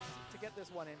get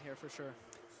this one in here for sure.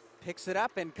 Picks it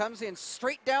up and comes in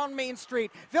straight down Main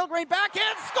Street. Vilgrain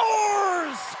backhand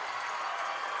scores!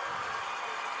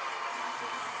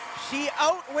 She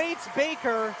outweights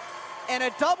Baker, and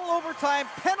a double overtime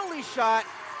penalty shot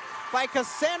by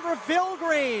Cassandra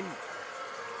Vilgrain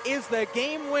is the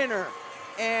game winner.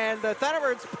 And the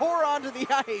Thunderbirds pour onto the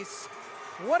ice.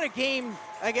 What a game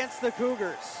against the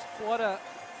Cougars. What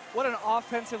an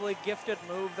offensively gifted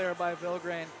move there by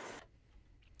Vilgrain.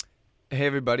 Hey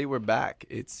everybody, we're back.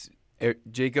 It's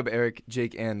Jacob, Eric,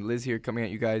 Jake, and Liz here coming at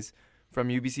you guys from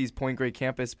UBC's Point Grey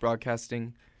campus,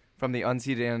 broadcasting from the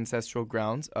unceded ancestral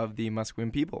grounds of the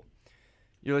Musqueam people.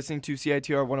 You're listening to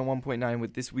CITR 101.9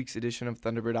 with this week's edition of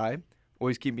Thunderbird Eye,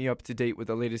 always keeping you up to date with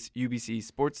the latest UBC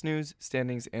sports news,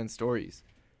 standings, and stories.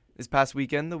 This past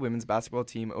weekend, the women's basketball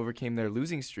team overcame their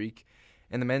losing streak,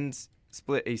 and the men's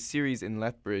split a series in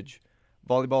Lethbridge.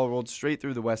 Volleyball rolled straight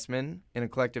through the Westmen in a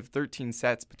collective 13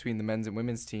 sets between the men's and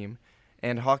women's team,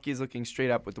 and hockey is looking straight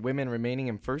up with the women remaining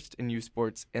in first in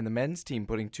USPORTS and the men's team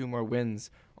putting 2 more wins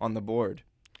on the board.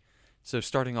 So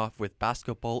starting off with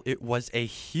basketball, it was a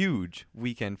huge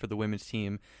weekend for the women's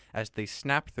team as they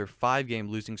snapped their 5-game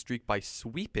losing streak by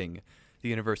sweeping the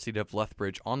University of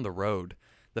Lethbridge on the road.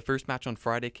 The first match on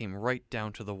Friday came right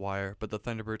down to the wire, but the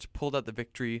Thunderbirds pulled out the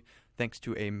victory thanks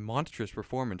to a monstrous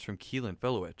performance from Keelan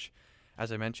Filowich.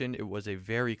 As I mentioned, it was a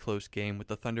very close game, with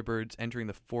the Thunderbirds entering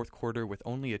the fourth quarter with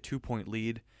only a 2-point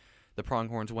lead. The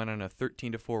Pronghorns went on a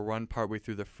 13-4 run partway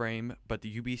through the frame, but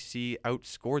the UBC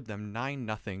outscored them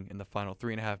 9-0 in the final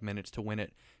 3.5 minutes to win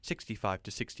it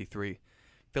 65-63.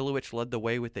 Filowich led the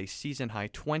way with a season-high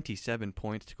 27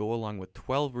 points to go along with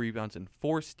 12 rebounds and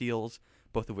 4 steals,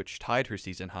 both of which tied her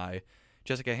season high.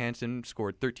 Jessica Hansen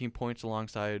scored 13 points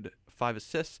alongside 5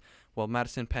 assists, while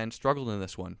Madison Penn struggled in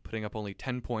this one, putting up only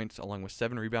 10 points along with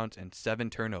 7 rebounds and 7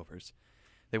 turnovers.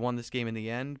 They won this game in the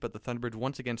end, but the Thunderbirds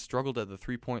once again struggled at the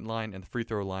 3-point line and the free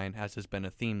throw line, as has been a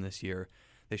theme this year.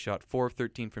 They shot 4 of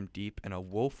 13 from deep and a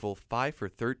woeful 5 for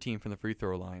 13 from the free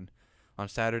throw line. On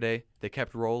Saturday, they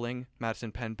kept rolling,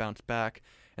 Madison Penn bounced back,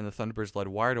 and the Thunderbirds led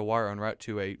wire-to-wire en route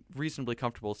to a reasonably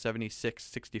comfortable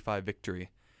 76-65 victory.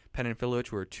 Penn and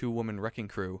Filowich were a 2-woman wrecking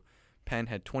crew. Penn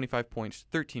had 25 points,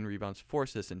 13 rebounds, 4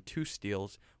 assists, and 2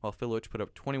 steals, while Filowich put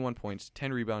up 21 points,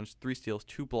 10 rebounds, 3 steals,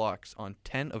 2 blocks on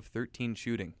 10 of 13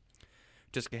 shooting.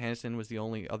 Jessica Hansen was the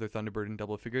only other Thunderbird in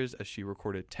double figures as she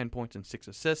recorded 10 points and 6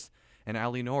 assists, and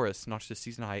Allie Norris notched a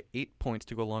season-high 8 points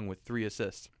to go along with 3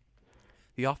 assists.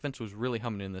 The offense was really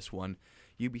humming in this one.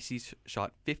 UBC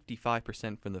shot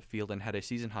 55% from the field and had a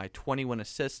season-high 21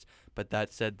 assists, but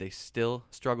that said, they still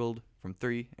struggled from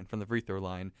 3 and from the free throw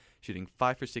line, shooting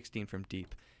 5 for 16 from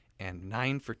deep and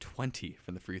 9 for 20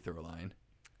 from the free throw line.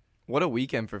 What a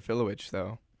weekend for Filowich,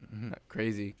 though. Mm-hmm.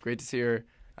 Crazy. Great to see her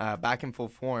back in full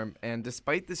form. And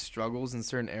despite the struggles in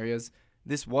certain areas,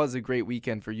 this was a great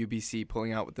weekend for UBC,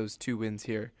 pulling out with those 2 wins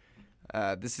here.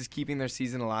 This is keeping their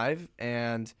season alive,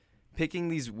 and picking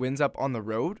these wins up on the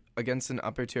road against an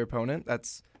upper-tier opponent,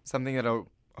 that's something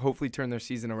that'll hopefully turn their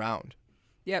season around.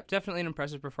 Yeah, definitely an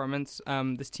impressive performance.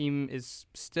 This team is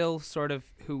still sort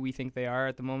of who we think they are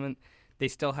at the moment. They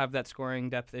still have that scoring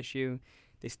depth issue.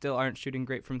 They still aren't shooting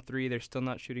great from 3. They're still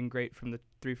not shooting great from the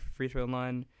 3 free throw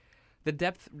line. The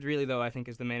depth, really, though, I think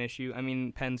is the main issue. I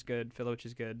mean, Penn's good, Filowich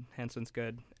is good, Hansen's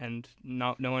good, and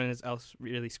no one else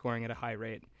really scoring at a high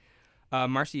rate.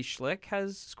 Marcy Schlick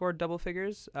has scored double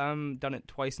figures, done it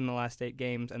twice in the last 8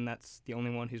 games, and that's the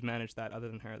only one who's managed that other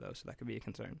than her, though, so that could be a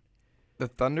concern. The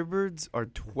Thunderbirds are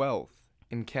 12th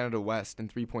in Canada West in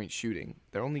 3-point shooting.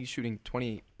 They're only shooting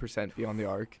 28% beyond the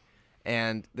arc,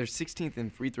 and they're 16th in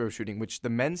free throw shooting, which the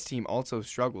men's team also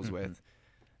struggles with.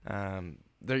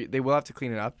 They will have to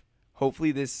clean it up.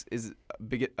 Hopefully this is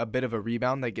a bit of a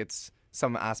rebound that gets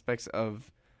some aspects of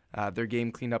their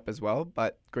game cleaned up as well,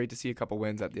 but great to see a couple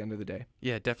wins at the end of the day.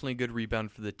 Yeah, definitely a good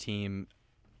rebound for the team.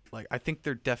 I think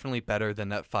they're definitely better than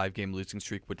that 5-game losing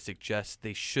streak would suggest.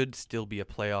 They should still be a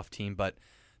playoff team, but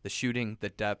the shooting, the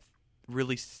depth,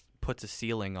 really puts a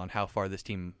ceiling on how far this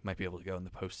team might be able to go in the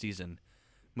postseason.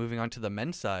 Moving on to the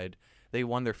men's side, they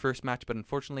won their first match, but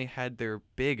unfortunately had their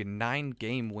big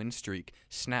 9-game win streak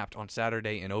snapped on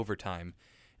Saturday in overtime.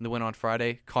 In the win on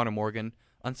Friday, Connor Morgan,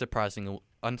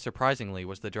 unsurprisingly,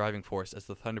 was the driving force as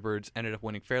the Thunderbirds ended up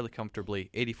winning fairly comfortably,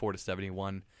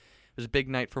 84-71. It was a big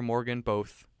night for Morgan,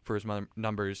 both for his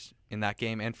numbers in that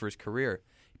game and for his career.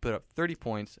 He put up 30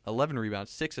 points, 11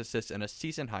 rebounds, 6 assists, and a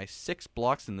season-high 6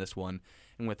 blocks in this one.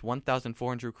 And with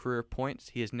 1,400 career points,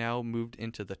 he has now moved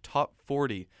into the top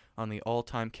 40 on the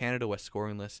all-time Canada West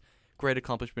scoring list. Great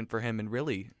accomplishment for him, and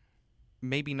really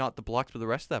maybe not the blocks, but the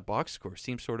rest of that box score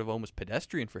seems sort of almost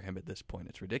pedestrian for him at this point.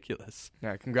 It's ridiculous.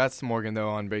 Yeah, congrats to Morgan, though,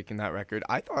 on breaking that record.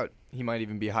 I thought he might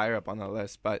even be higher up on that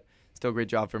list, but still great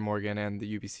job for Morgan and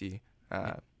the UBC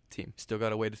team. Still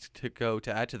got a way to go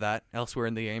to add to that. Elsewhere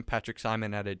in the game, Patrick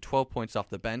Simon added 12 points off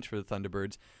the bench for the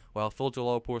Thunderbirds, while Phil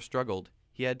Jalopur struggled.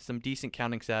 He had some decent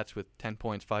counting stats with 10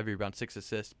 points, 5 rebounds, 6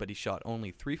 assists, but he shot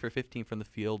only 3 for 15 from the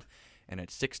field and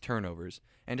had 6 turnovers.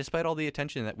 And despite all the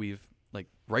attention that we've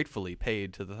rightfully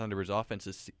paid to the Thunderbirds' offense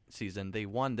this season, they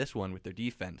won this one with their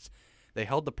defense. They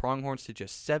held the Pronghorns to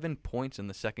just 7 points in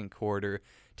the second quarter,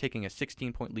 taking a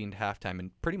 16-point lead at halftime,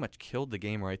 and pretty much killed the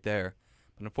game right there.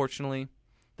 But unfortunately,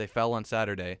 they fell on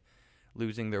Saturday,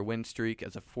 losing their win streak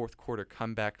as a fourth quarter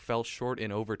comeback fell short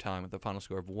in overtime with a final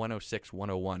score of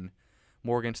 106-101.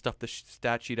 Morgan stuffed the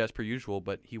stat sheet as per usual,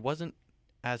 but he wasn't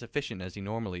as efficient as he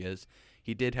normally is.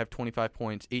 He did have 25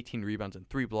 points, 18 rebounds, and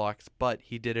 3 blocks, but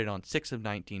he did it on 6 of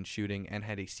 19 shooting and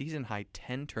had a season-high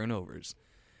 10 turnovers.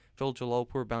 Phil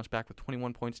Jalopur bounced back with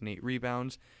 21 points and 8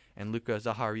 rebounds, and Luka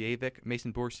Zaharjevic,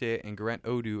 Mason Boursier, and Garant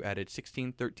Odu added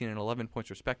 16, 13, and 11 points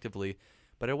respectively,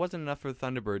 but it wasn't enough for the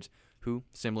Thunderbirds, who,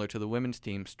 similar to the women's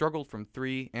team, struggled from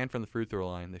 3 and from the free throw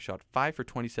line. They shot 5 for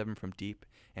 27 from deep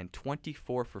and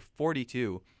 24 for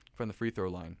 42 from the free throw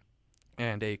line.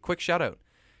 And a quick shout-out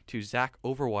to Zach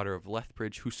Overwater of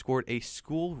Lethbridge, who scored a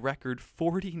school record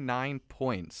 49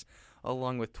 points,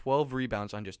 along with 12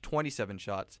 rebounds on just 27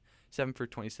 shots,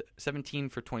 17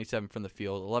 for 27 from the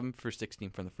field, 11 for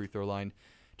 16 from the free throw line.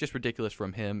 Just ridiculous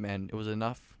from him, and it was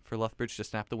enough for Lethbridge to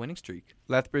snap the winning streak.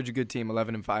 Lethbridge, a good team,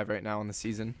 11-5 right now in the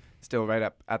season, still right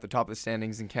up at the top of the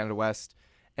standings in Canada West.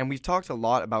 And we've talked a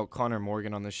lot about Connor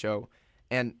Morgan on the show,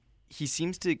 and he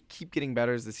seems to keep getting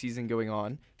better as the season going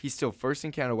on. He's still first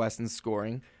in Canada West in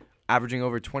scoring, averaging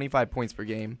over 25 points per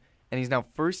game, and he's now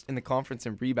first in the conference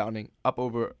in rebounding, up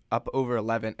over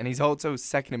 11, and he's also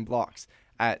second in blocks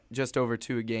at just over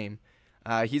 2 a game.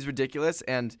 He's ridiculous,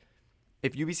 and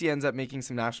if UBC ends up making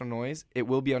some national noise, it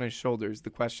will be on his shoulders.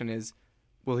 The question is,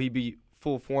 will he be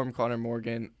full form Connor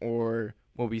Morgan, or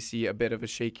will we see a bit of a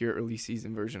shakier early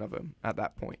season version of him at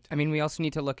that point? I mean, we also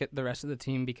need to look at the rest of the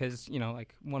team because,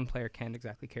 one player can't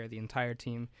exactly carry the entire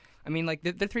team. I mean,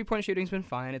 the three-point shooting's been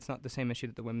fine. It's not the same issue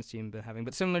that the women's team been having,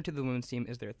 but similar to the women's team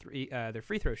is their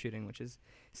free throw shooting, which is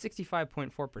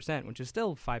 65.4%, which is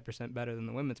still 5% better than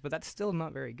the women's, but that's still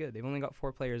not very good. They've only got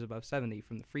 4 players above 70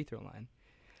 from the free throw line.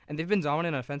 And they've been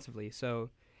dominant offensively, so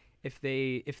if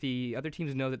the other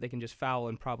teams know that they can just foul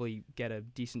and probably get a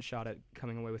decent shot at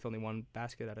coming away with only 1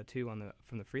 basket out of 2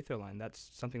 from the free throw line, that's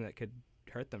something that could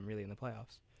hurt them really in the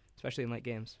playoffs, especially in late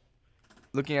games.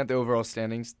 Looking at the overall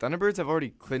standings, Thunderbirds have already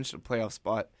clinched a playoff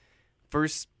spot.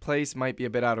 First place might be a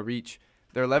bit out of reach.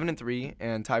 They're 11-3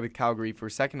 and tied with Calgary for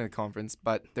second in the conference,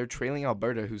 but they're trailing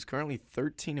Alberta, who's currently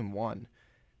 13-1.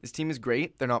 This team is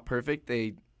great. They're not perfect.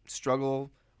 They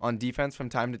struggle on defense from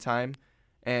time to time,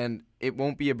 and it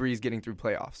won't be a breeze getting through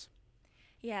playoffs.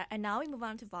 Yeah, and now we move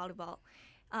on to volleyball.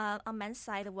 On men's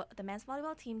side, the men's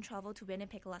volleyball team traveled to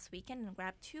Winnipeg last weekend and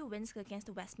grabbed 2 wins against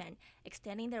the Westmen,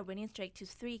 extending their winning streak to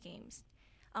 3 games.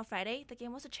 On Friday, the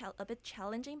game was a bit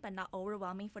challenging but not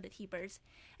overwhelming for the T-Birds.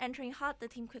 Entering hot, the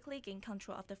team quickly gained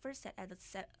control of the first set at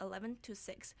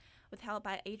 11-6. With help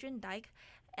by Adrian Dyke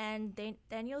and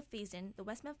Daniel Thiessen, the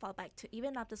Westmen fought back to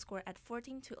even up the score at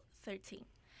 14-13.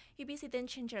 UBC then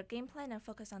changed their game plan and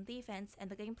focused on defense, and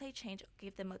the gameplay change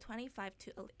gave them a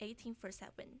 25-18 first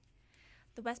set win.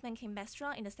 The Westmen came back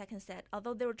strong in the second set.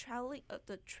 Although they were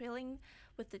trailing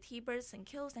with the T-Birds in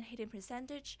kills and hitting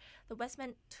percentage, the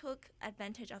Westmen took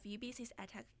advantage of UBC's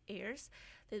attack airs.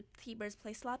 The T-Birds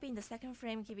played sloppy in the second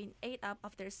frame, giving 8 up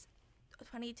of their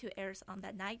 22 airs on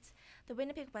that night. The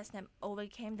Winnipeg Westmen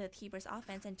overcame the T-Birds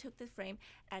offense and took the frame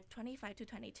at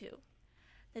 25-22.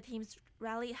 The teams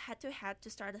rallied head-to-head to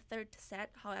start the third set.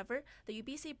 However, the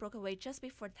UBC broke away just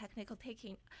before technical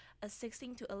taking a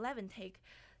 16-11 take,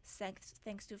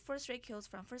 thanks to 4 straight kills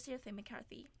from first-year Finn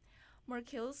McCarthy. More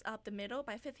kills up the middle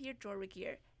by 5th-year Joe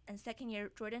Regier, and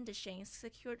second-year Jordan Deschaines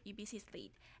secured UBC's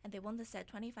lead, and they won the set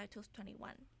 25-21.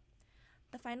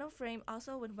 The final frame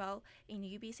also went well in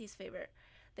UBC's favor.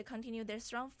 They continued their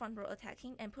strong front-row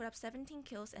attacking and put up 17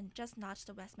 kills and just notched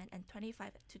the Westmen at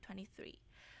 25-23.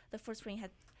 The first frame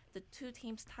had the 2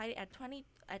 teams tied at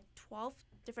 12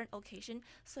 different occasions,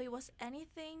 so it was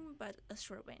anything but a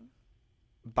sure win.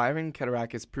 Byron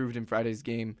Keterakis proved in Friday's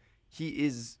game he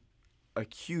is a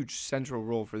huge central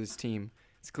role for this team.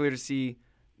 It's clear to see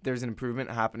there's an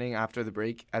improvement happening after the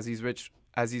break as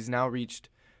he's now reached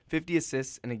 50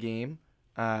 assists in a game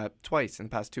twice in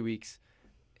the past 2 weeks.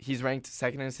 He's ranked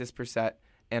second in assists per set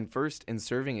and first in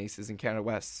serving aces in Canada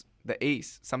West. the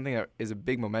ace, something that is a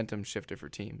big momentum shifter for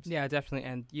teams. Yeah, definitely.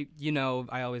 And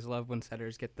I always love when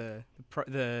setters get the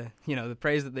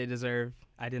praise that they deserve.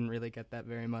 I didn't really get that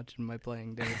very much in my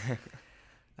playing days.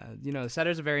 The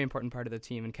setter's a very important part of the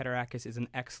team, and Keterakis is an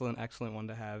excellent one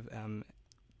to have.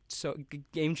 So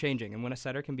game-changing, and when a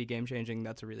setter can be game-changing,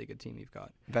 that's a really good team you've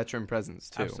got. Veteran presence,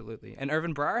 too. Absolutely. And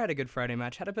Irvin Brar had a good Friday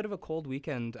match. Had a bit of a cold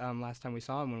weekend last time we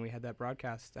saw him when we had that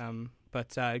broadcast.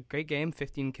 But great game,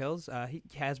 15 kills. He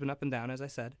has been up and down, as I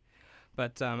said.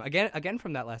 But again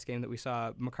from that last game that we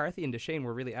saw, McCarthy and Duchesne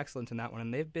were really excellent in that one,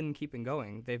 and they've been keeping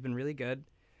going. They've been really good,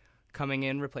 coming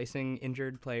in, replacing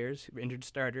injured players, injured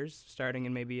starters, starting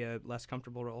in maybe a less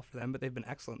comfortable role for them, but they've been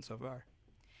excellent so far.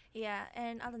 Yeah,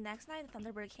 and on the next night, the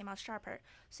Thunderbird came out sharper,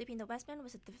 sweeping the Westmen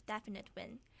with a definite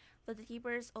win. Though the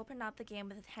T-Birds opened up the game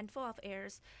with a handful of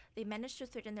errors, they managed to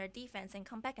threaten their defense and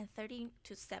come back at 30-7.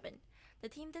 The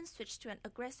team then switched to an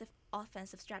aggressive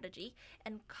offensive strategy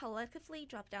and collectively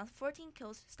dropped down 14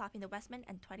 kills, stopping the Westmen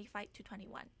at 25-21.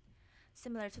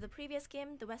 Similar to the previous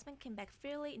game, the Westmen came back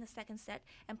fairly in the second set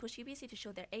and pushed UBC to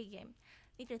show their A-game.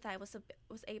 Neither side was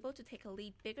able to take a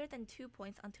lead bigger than 2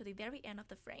 points until the very end of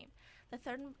the frame. The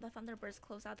Thunderbirds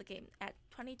closed out the game at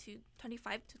 25-22.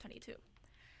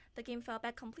 The game fell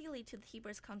back completely to the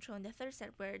T-Birds' control in the third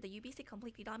set, where the UBC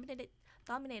completely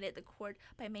dominated the court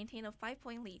by maintaining a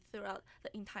 5-point lead throughout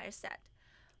the entire set.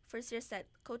 First year set,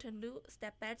 Koten Lu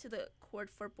stepped back to the court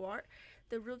for Boar.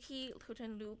 The rookie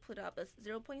Koten Lu put up a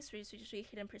 0.333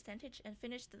 hidden percentage and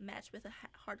finished the match with a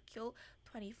hard kill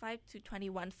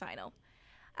 25-21 final.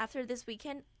 After this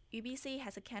weekend, UBC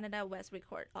has a Canada West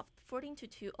record of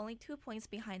 14-2, only 2 points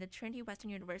behind the Trinity Western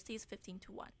University's 15-1.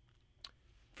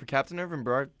 For Captain Irvin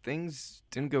Brar, things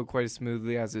didn't go quite as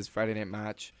smoothly as his Friday night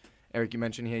match. Eric, you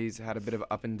mentioned he's had a bit of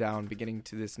up and down beginning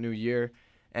to this new year,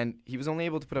 and he was only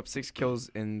able to put up 6 kills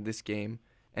in this game,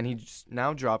 and he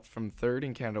now dropped from 3rd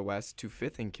in Canada West to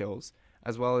 5th in kills,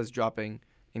 as well as dropping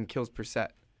in kills per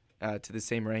set to the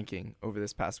same ranking over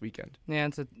this past weekend. Yeah,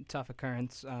 it's a tough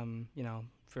occurrence,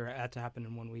 for that to happen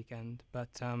in one weekend.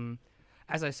 But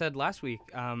as I said last week,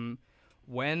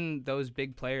 when those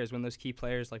big players, when those key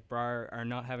players like Brar are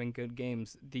not having good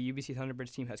games, the UBC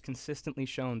Thunderbirds team has consistently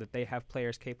shown that they have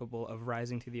players capable of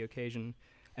rising to the occasion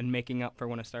and making up for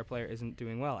when a star player isn't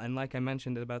doing well. And like I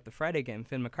mentioned about the Friday game,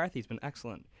 Finn McCarthy's been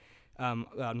excellent.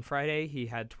 On Friday, he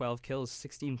had 12 kills,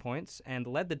 16 points, and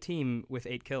led the team with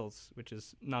 8 kills, which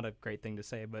is not a great thing to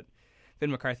say, but Finn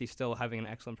McCarthy still having an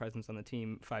excellent presence on the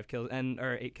team, 8 kills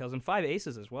and 5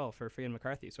 aces as well for Finn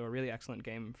McCarthy. So a really excellent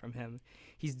game from him.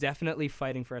 He's definitely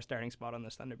fighting for a starting spot on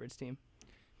this Thunderbirds team.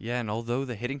 Yeah, and although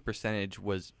the hitting percentage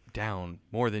was down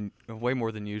way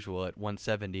more than usual at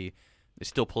 170, they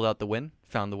still pulled out the win,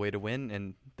 found the way to win,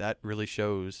 and that really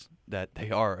shows that they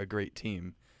are a great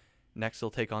team. Next, they'll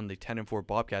take on the 10-4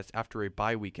 Bobcats after a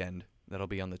bye weekend. That'll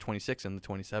be on the 26th and the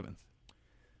 27th.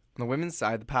 On the women's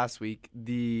side, the past week,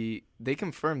 they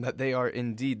confirmed that they are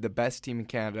indeed the best team in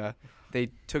Canada.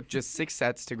 They took just 6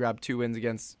 sets to grab 2 wins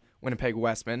against Winnipeg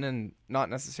Westmen, and not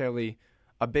necessarily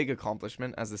a big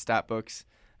accomplishment, as the stat books,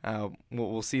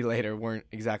 we'll see later, weren't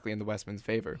exactly in the Westmen's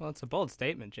favor. Well, it's a bold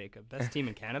statement, Jacob. Best team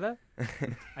in Canada?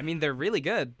 I mean, they're really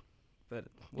good, but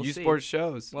we'll see. USPORTS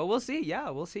shows. Well, we'll see. Yeah,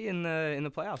 we'll see in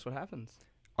the playoffs what happens.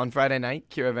 On Friday night,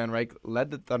 Kira Van Ryk led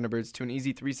the Thunderbirds to an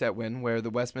easy 3-set win, where the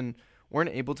Westmen weren't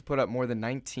able to put up more than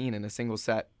 19 in a single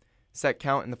set. Set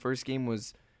count in the first game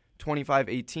was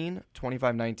 25-18,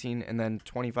 25-19, and then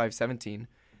 25-17.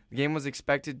 The game was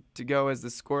expected to go as the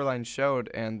scoreline showed,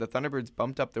 and the Thunderbirds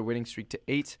bumped up their winning streak to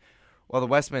 8, while the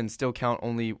Westmen still count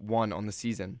only 1 on the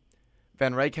season.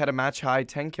 Van Ryk had a match-high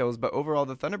 10 kills, but overall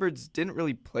the Thunderbirds didn't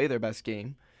really play their best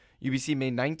game. UBC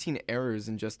made 19 errors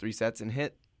in just 3 sets and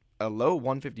hit a low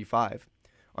 155.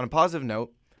 On a positive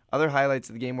note, other highlights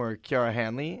of the game were Chiara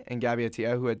Hanley and Gabby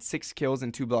Attia, who had 6 kills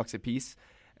and 2 blocks apiece,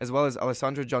 as well as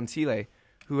Alessandra Gentile,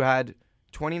 who had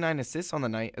 29 assists on the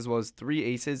night, as well as 3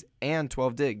 aces and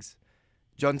 12 digs.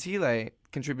 Gentile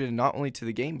contributed not only to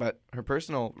the game, but her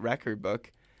personal record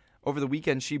book. Over the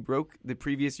weekend, she broke the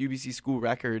previous UBC school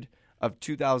record of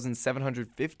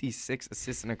 2,756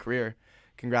 assists in a career.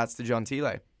 Congrats to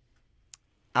Gentile.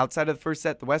 Outside of the first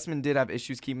set, the Westmen did have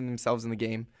issues keeping themselves in the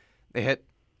game. They hit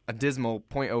a dismal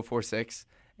 .046,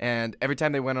 and every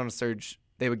time they went on a surge,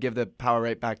 they would give the power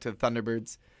right back to the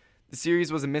Thunderbirds. The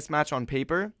series was a mismatch on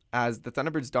paper, as the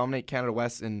Thunderbirds dominate Canada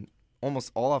West in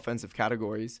almost all offensive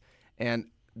categories, and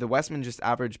the Westmen just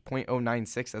averaged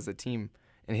 .096 as a team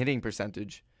in hitting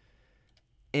percentage.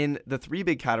 In the 3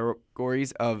 big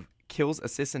categories of kills,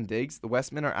 assists, and digs, the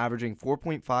Westmen are averaging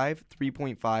 4.5,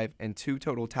 3.5, and 2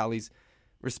 total tallies,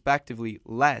 respectively,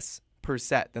 less per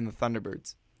set than the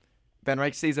Thunderbirds. Van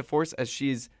Ryk stays a force as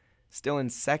she's still in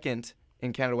second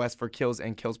in Canada West for kills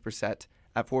and kills per set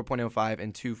at 4.05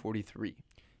 and 2.43.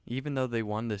 Even though they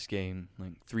won this game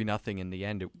like 3-0 in the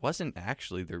end, it wasn't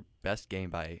actually their best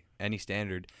game by any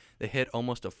standard. They hit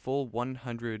almost a full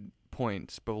 100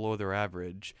 points below their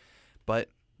average, but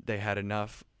they had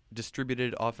enough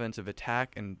distributed offensive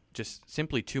attack and just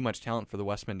simply too much talent for the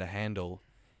Westmen to handle.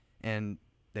 And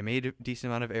they made a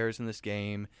decent amount of errors in this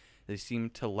game. They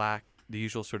seemed to lack the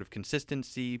usual sort of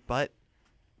consistency, but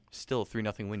still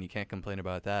 3-0 win. You can't complain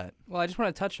about that. Well, I just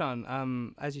want to touch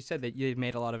on, as you said, that you've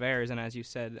made a lot of errors, and as you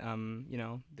said,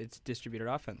 it's distributed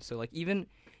offense. So, like, even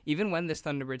when this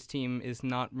Thunderbirds team is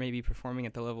not maybe performing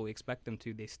at the level we expect them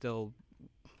to, they still,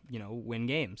 win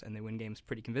games, and they win games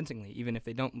pretty convincingly, even if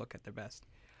they don't look at their best.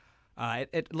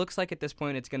 It looks like at this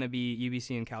point it's going to be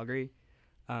UBC and Calgary,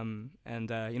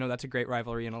 that's a great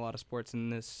rivalry in a lot of sports in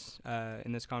this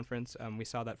conference. We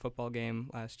saw that football game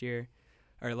last year.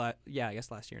 I guess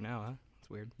last year now, huh? It's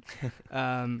weird.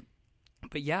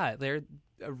 But yeah, they're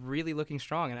really looking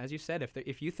strong. And as you said,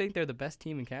 if you think they're the best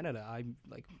team in Canada,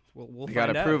 we'll find out.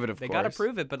 They gotta prove it, of course. They gotta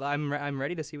prove it, but I'm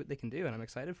ready to see what they can do, and I'm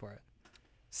excited for it.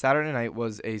 Saturday night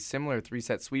was a similar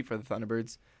 3-set sweep for the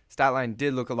Thunderbirds. Statline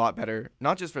did look a lot better,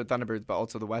 not just for the Thunderbirds, but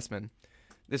also the Westmen.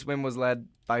 This win was led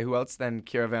by who else than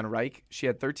Kira Van Ryk. She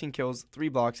had 13 kills, 3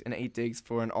 blocks, and 8 digs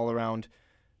for an all-around,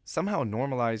 somehow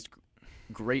normalized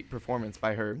great performance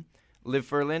by her. Liv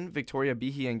Furlan, Victoria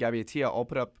Behe, and Gabby Attia all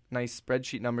put up nice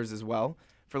spreadsheet numbers as well.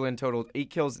 Furlan totaled 8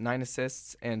 kills, 9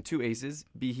 assists, and 2 aces.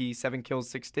 Behe, 7 kills,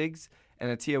 6 digs,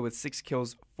 and Attia with 6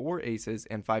 kills, 4 aces,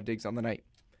 and 5 digs on the night.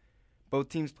 Both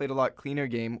teams played a lot cleaner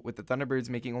game, with the Thunderbirds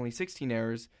making only 16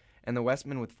 errors, and the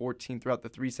Westmen with 14 throughout the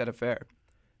 3-set affair.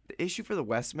 The issue for the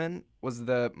Westmen was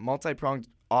the multi-pronged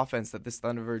offense that the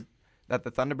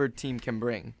Thunderbird team can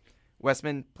bring.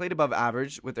 Westmen played above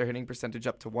average with their hitting percentage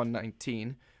up to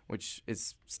 119, which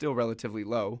is still relatively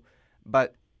low,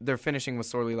 but their finishing was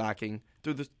sorely lacking.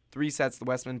 Through the 3 sets, the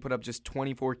Westmen put up just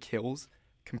 24 kills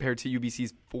compared to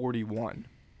UBC's 41.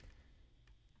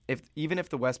 Even if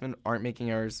the Westmen aren't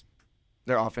making errors,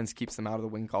 their offense keeps them out of the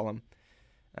win column.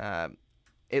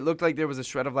 It looked like there was a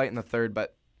shred of light in the third,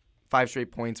 but 5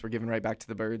 straight points were given right back to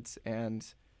the Birds, and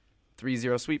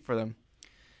 3-0 sweep for them.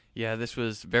 Yeah, this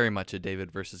was very much a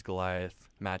David versus Goliath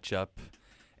matchup,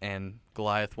 and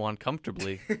Goliath won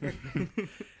comfortably.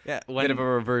 Bit of a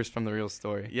reverse from the real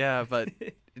story. Yeah, but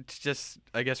it's just,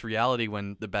 I guess, reality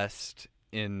when the best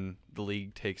in the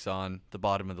league takes on the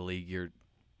bottom of the league. You're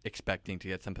expecting to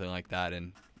get something like that,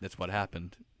 and that's what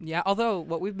happened. Yeah, although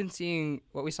what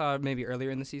we saw maybe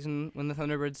earlier in the season when the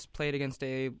Thunderbirds played against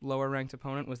a lower-ranked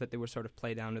opponent was that they would sort of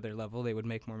play down to their level. They would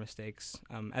make more mistakes,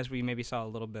 as we maybe saw a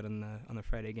little bit on the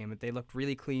Friday game. But they looked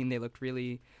really clean. They looked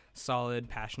really solid,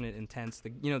 passionate, intense.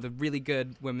 The really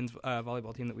good women's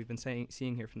volleyball team that we've been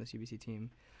seeing here from this UBC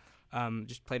team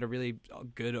just played a really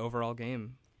good overall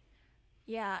game.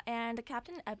 Yeah, and the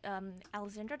captain,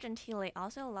 Alexandra Gentile,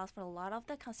 also allows for a lot of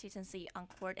the consistency on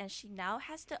court, and she now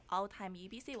has the all-time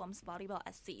UBC women's volleyball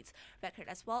assists record,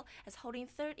 as well as holding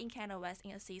third in Canada West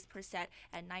in assists per set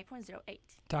at 9.08.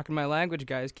 Talking my language,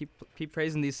 guys. Keep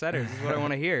praising these setters. This is what I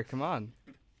want to hear. Come on.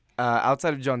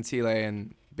 Outside of Gentile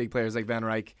and big players like Van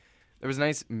Ryk, there was a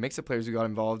nice mix of players who got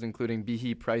involved, including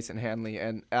Behe, Price, and Hanley,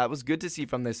 and it was good to see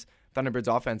from this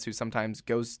Thunderbirds offense, who sometimes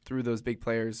goes through those big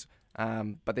players.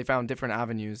 But they found different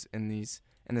avenues in this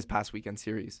past weekend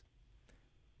series.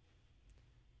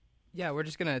 Yeah, we're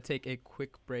just going to take a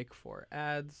quick break for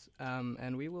ads,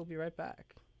 and we will be right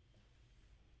back.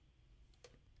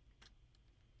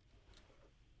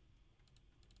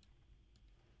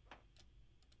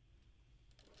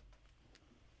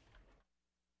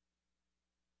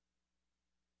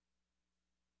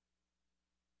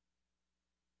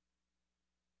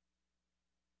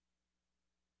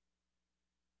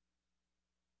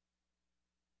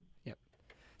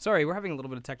 Sorry, we're having a little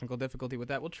bit of technical difficulty with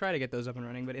that. We'll try to get those up and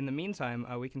running, but in the meantime,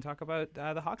 we can talk about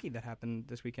the hockey that happened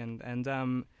this weekend.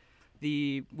 And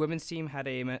the women's team had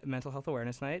a mental health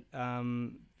awareness night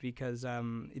because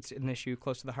it's an issue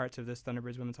close to the hearts of this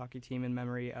Thunderbirds women's hockey team in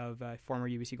memory of former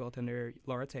UBC goaltender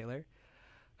Laura Taylor.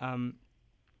 And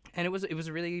it was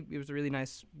a really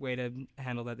nice way to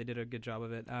handle that. They did a good job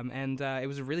of it. And it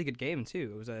was a really good game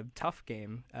too. It was a tough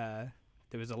game.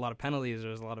 There was a lot of penalties. There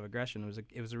was a lot of aggression.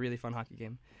 It was a really fun hockey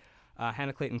game.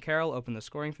 Hannah Clayton-Carroll opened the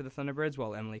scoring for the Thunderbirds,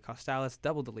 while Emily Costalis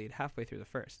doubled the lead halfway through the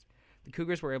first. The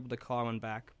Cougars were able to claw one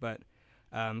back, but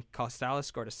Costalis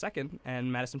scored a second, and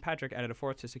Madison Patrick added a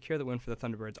fourth to secure the win for the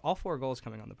Thunderbirds, all 4 goals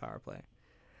coming on the power play.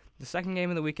 The second game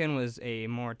of the weekend was a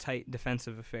more tight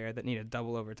defensive affair that needed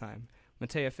double overtime.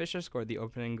 Matea Fisher scored the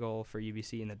opening goal for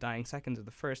UBC in the dying seconds of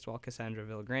the first, while Cassandra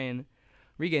Vilgrain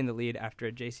regained the lead after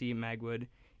a J.C. Magwood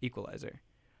equalizer.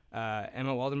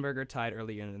 Emma Waldenberger tied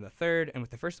early in the third, and with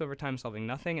the first overtime solving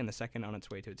nothing and the second on its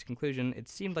way to its conclusion, it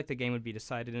seemed like the game would be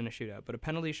decided in a shootout, but a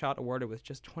penalty shot awarded with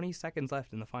just 20 seconds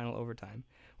left in the final overtime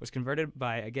was converted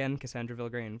by, again, Cassandra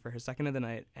Vilgrain for her second of the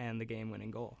night and the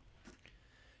game-winning goal.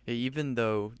 Yeah, even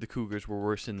though the Cougars were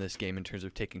worse in this game in terms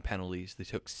of taking penalties, they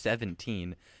took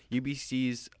 17.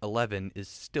 UBC's 11 is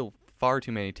still far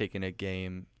too many taken a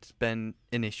game. It's been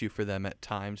an issue for them at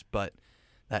times, but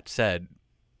that said,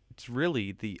 it's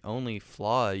really the only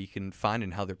flaw you can find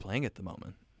in how they're playing at the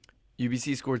moment.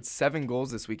 UBC scored 7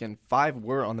 goals this weekend. 5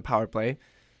 were on the power play,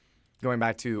 going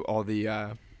back to all the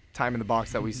time in the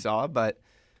box that we saw. But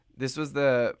this was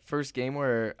the first game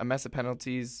where a mess of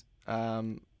penalties,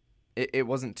 it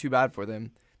wasn't too bad for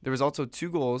them. There was also 2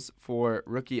 goals for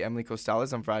rookie Emily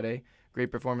Costales on Friday.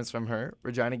 Great performance from her.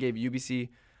 Regina gave UBC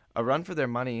a run for their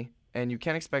money, and you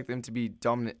can't expect them to be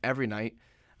dominant every night.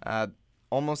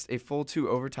 Almost a full 2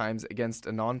 overtimes against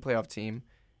a non-playoff team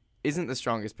isn't the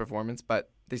strongest performance, but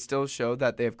they still show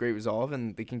that they have great resolve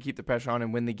and they can keep the pressure on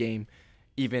and win the game,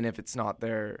 even if it's not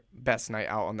their best night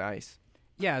out on the ice.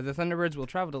 Yeah, the Thunderbirds will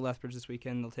travel to Lethbridge this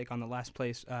weekend. They'll take on the last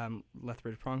place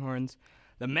Lethbridge Pronghorns.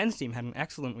 The men's team had an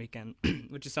excellent weekend,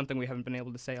 which is something we haven't been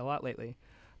able to say a lot lately.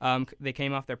 They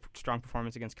came off their strong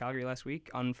performance against Calgary last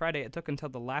week. On Friday, it took until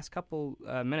the last couple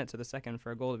minutes of the second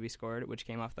for a goal to be scored, which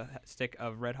came off the stick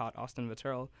of red-hot Austin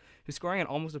Vitterl, who's scoring at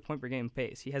almost a point-per-game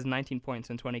pace. He has 19 points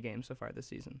in 20 games so far this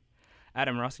season.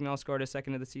 Adam Rossignol scored his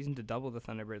second of the season to double the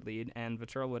Thunderbird lead, and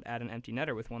Vitterl would add an empty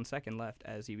netter with 1 second left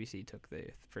as UBC took the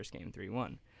first game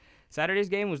 3-1. Saturday's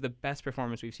game was the best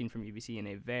performance we've seen from UBC in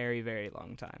a very, very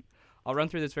long time. I'll run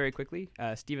through this very quickly.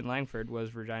 Stephen Langford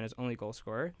was Regina's only goal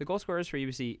scorer. The goal scorers for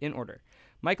UBC in order: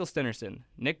 Michael Stinnerson,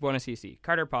 Nick Buonasisi,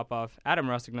 Carter Popoff, Adam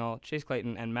Rossignol, Chase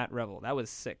Clayton, and Matt Revel. That was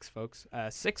 6, folks.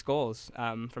 6 goals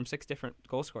from 6 different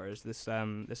goal scorers this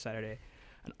Saturday.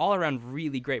 An all-around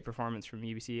really great performance from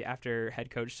UBC after head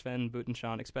coach Sven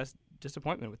Butenschon expressed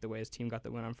disappointment with the way his team got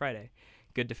the win on Friday.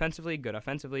 Good defensively, good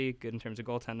offensively, good in terms of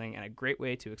goaltending, and a great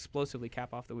way to explosively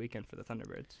cap off the weekend for the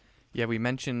Thunderbirds. Yeah, we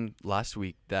mentioned last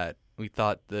week that we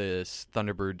thought the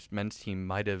Thunderbirds men's team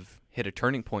might have hit a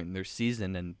turning point in their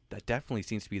season, and that definitely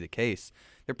seems to be the case.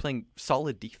 They're playing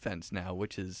solid defense now,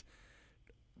 which is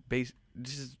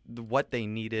what they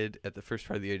needed at the first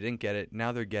part of the year. They didn't get it.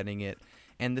 Now they're getting it.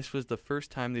 And this was the first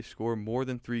time they've scored more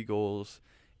than 3 goals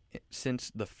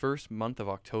since the first month of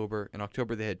October. In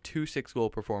October, they had 2 6-goal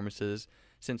performances.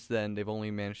 Since then, they've only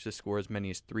managed to score as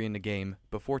many as 3 in the game.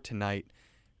 Before tonight,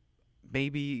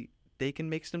 maybe they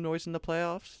can make some noise in the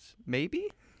playoffs? Maybe?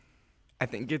 I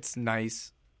think it's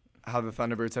nice how the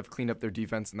Thunderbirds have cleaned up their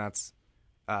defense, and that's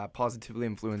positively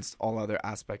influenced all other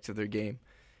aspects of their game.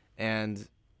 And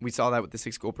we saw that with the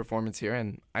 6-goal performance here,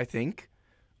 and I think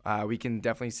we can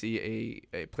definitely see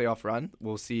a playoff run.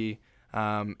 We'll see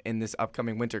in this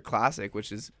upcoming Winter Classic,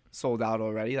 which is sold out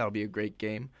already. That'll be a great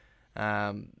game.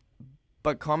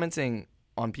 But commenting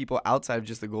on people outside of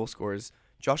just the goal scorers,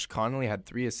 Josh Connolly had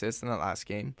 3 assists in that last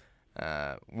game.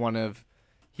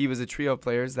 He was a trio of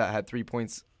players that had 3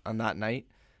 points on that night,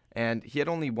 and he had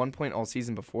only 1 point all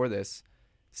season before this.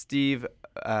 Steve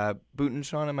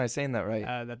Butenschon, am I saying that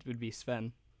right? That would be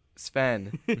Sven.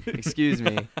 Sven, excuse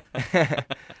me.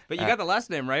 But you got the last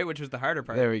name right, which was the harder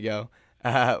part. There we go.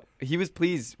 He was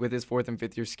pleased with his 4th and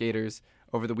 5th year skaters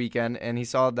over the weekend, and he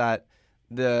saw that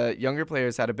the younger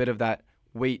players had a bit of that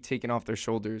weight taken off their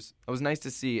shoulders. It was nice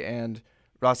to see, and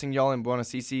Rossignol and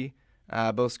Buonasisi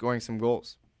both scoring some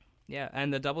goals. Yeah,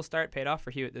 and the double start paid off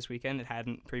for Hewitt this weekend. It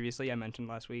hadn't previously. I mentioned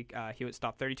last week. Hewitt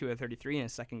stopped 32 of 33 in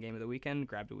his second game of the weekend,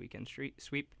 grabbed a weekend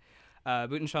sweep.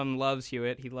 Butenschon loves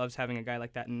Hewitt. He loves having a guy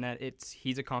like that in net.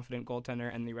 He's a confident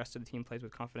goaltender, and the rest of the team plays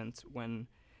with confidence when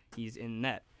he's in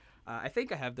net. I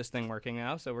think I have this thing working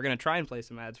now, so we're going to try and play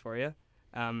some ads for you,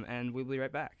 and we'll be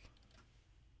right back.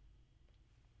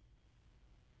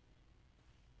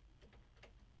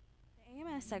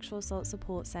 AMS Sexual Assault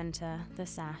Support Centre, the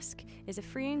SASC, is a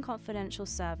free and confidential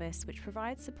service which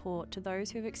provides support to those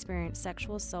who have experienced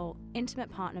sexual assault,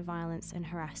 intimate partner violence and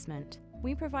harassment.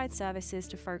 We provide services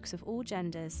to folks of all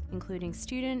genders, including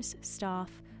students, staff,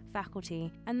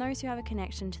 faculty, and those who have a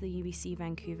connection to the UBC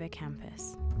Vancouver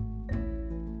campus.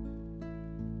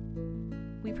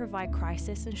 We provide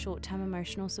crisis and short-term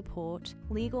emotional support,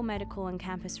 legal, medical and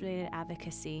campus-related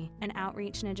advocacy, and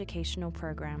outreach and educational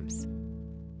programs.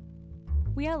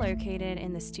 We are located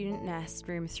in the Student Nest,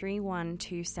 room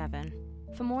 3127.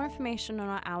 For more information on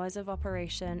our hours of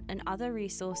operation and other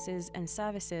resources and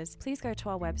services, please go to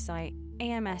our website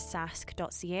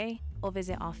amssask.ca or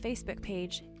visit our Facebook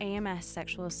page, AMS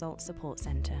Sexual Assault Support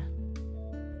Centre.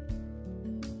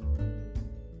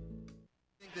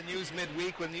 The news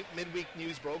midweek, when the midweek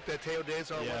news broke that Teo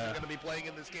Desar wasn't going to be playing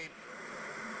in this game.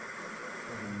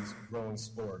 Growing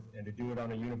sport, and to do it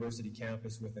on a university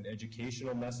campus with an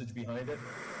educational message behind it.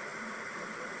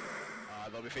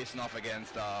 They'll be facing off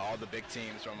against all the big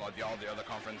teams from all the other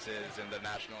conferences and the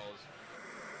nationals.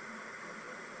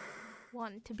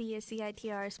 Want to be a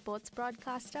CITR sports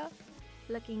broadcaster?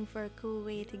 Looking for a cool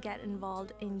way to get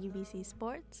involved in UBC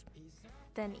sports?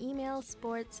 Then email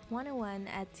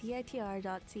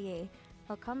sports101@citr.ca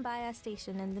or come by our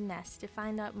station in the Nest to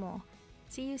find out more.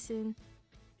 See you soon.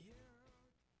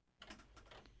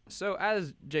 So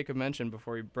as Jacob mentioned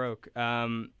before we broke,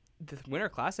 the Winter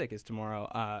Classic is tomorrow.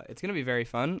 It's going to be very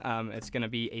fun. It's going to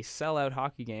be a sellout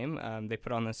hockey game. They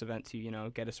put on this event to,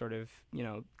 get a sort of,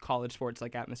 college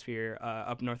sports-like atmosphere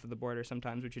up north of the border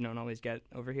sometimes, which you don't always get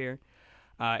over here.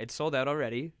 It's sold out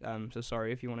already, so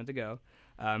sorry if you wanted to go.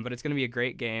 But it's going to be a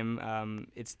great game.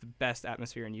 It's the best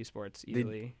atmosphere in USports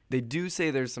easily. They do say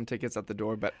there's some tickets at the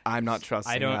door, but I'm not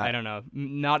trusting that. I don't know.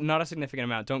 Not a significant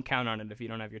amount. Don't count on it if you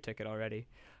don't have your ticket already.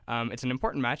 It's an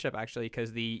important matchup, actually,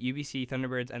 because the UBC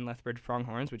Thunderbirds and Lethbridge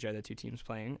Pronghorns, which are the two teams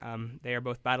playing, they are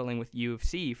both battling with U of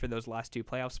C for those last two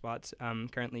playoff spots.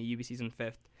 Currently, UBC's in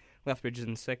 5th, Lethbridge is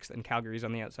in 6th, and Calgary's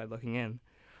on the outside looking in.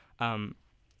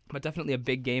 But definitely a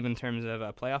big game in terms of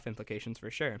playoff implications for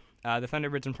sure. The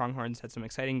Thunderbirds and Pronghorns had some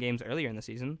exciting games earlier in the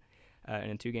season.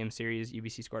 In a 2-game series,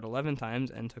 UBC scored 11 times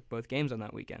and took both games on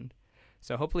that weekend.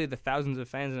 So hopefully the thousands of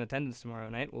fans in attendance tomorrow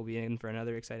night will be in for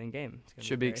another exciting game.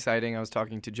 Should be exciting. I was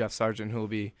talking to Jeff Sargent, who will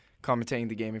be commentating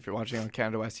the game if you're watching on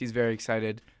Canada West. He's very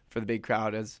excited for the big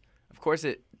crowd, as, of course,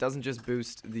 it doesn't just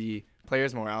boost the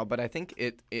players' morale, but I think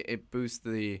it boosts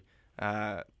the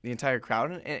entire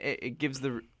crowd, and it gives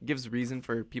reason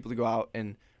for people to go out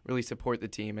and really support the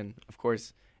team. And, of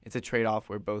course, it's a trade-off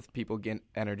where both people get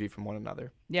energy from one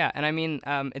another. Yeah, and I mean,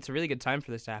 it's a really good time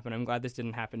for this to happen. I'm glad this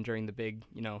didn't happen during the big,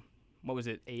 what was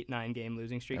it, 8-9 game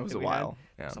losing streak? It was a while.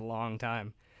 Yeah. It's a long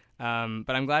time.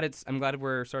 But I'm glad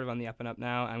we're sort of on the up and up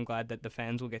now. I'm glad that the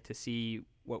fans will get to see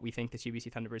what we think this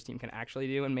UBC Thunderbirds team can actually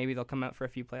do, and maybe they'll come out for a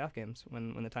few playoff games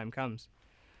when the time comes.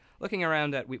 Looking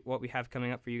around at what we have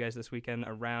coming up for you guys this weekend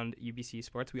around UBC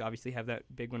sports, we obviously have that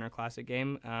big Winter Classic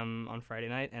game on Friday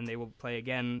night, and they will play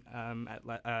again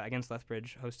against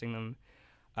Lethbridge, hosting them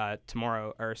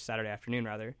tomorrow, or Saturday afternoon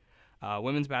rather.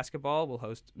 Women's basketball will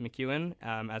host McEwen,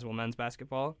 as will men's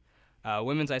basketball.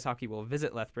 Women's ice hockey will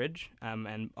visit Lethbridge,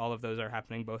 and all of those are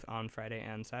happening both on Friday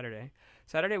and Saturday.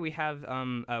 Saturday we have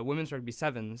a women's rugby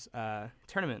sevens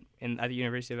tournament at the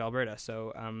University of Alberta.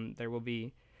 So there will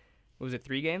be,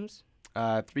 3 games?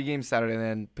 3 games Saturday, and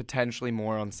then potentially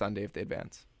more on Sunday if they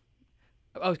advance.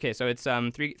 Okay, so it's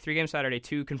 3 games Saturday,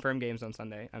 2 confirmed games on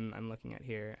Sunday. I'm looking at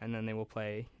here, and then they will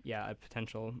play a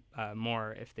potential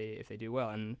more if they do well.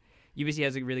 And UBC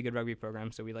has a really good rugby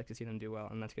program, so we like to see them do well,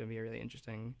 and that's going to be a really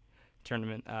interesting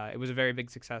tournament. It was a very big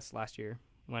success last year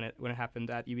when it happened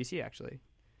at UBC, actually.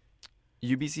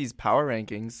 UBC's power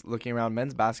rankings, looking around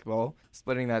men's basketball,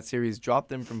 splitting that series, dropped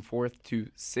them from 4th to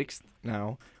 6th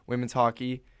now. Women's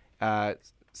hockey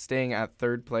staying at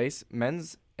 3rd place.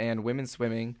 Men's and women's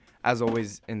swimming, as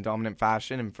always, in dominant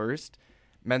fashion, in 1st.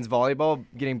 Men's volleyball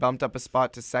getting bumped up a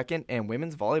spot to 2nd, and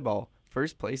women's volleyball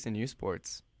 1st place in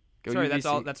USports. Go Sorry,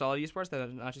 UBC. that's all USports?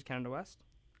 That's not just Canada West?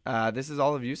 This is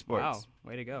all of USports. Wow,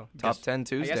 way to go. Top 10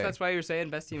 Tuesday. I guess that's why you're saying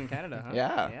best team in Canada, huh?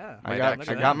 Yeah. I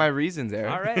got my reasons there.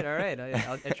 All right.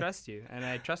 I trust you, and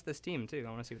I trust this team, too. I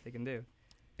want to see what they can do.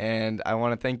 And I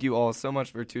want to thank you all so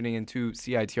much for tuning in to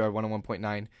CITR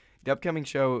 101.9. The upcoming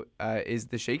show is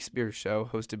The Shakespeare Show,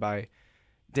 hosted by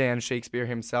Dan Shakespeare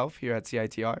himself here at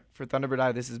CITR. For Thunderbird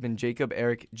Eye, this has been Jacob,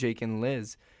 Eric, Jake, and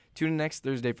Liz. Tune in next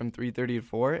Thursday from 3:30 to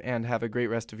 4, and have a great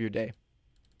rest of your day.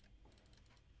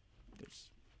 There's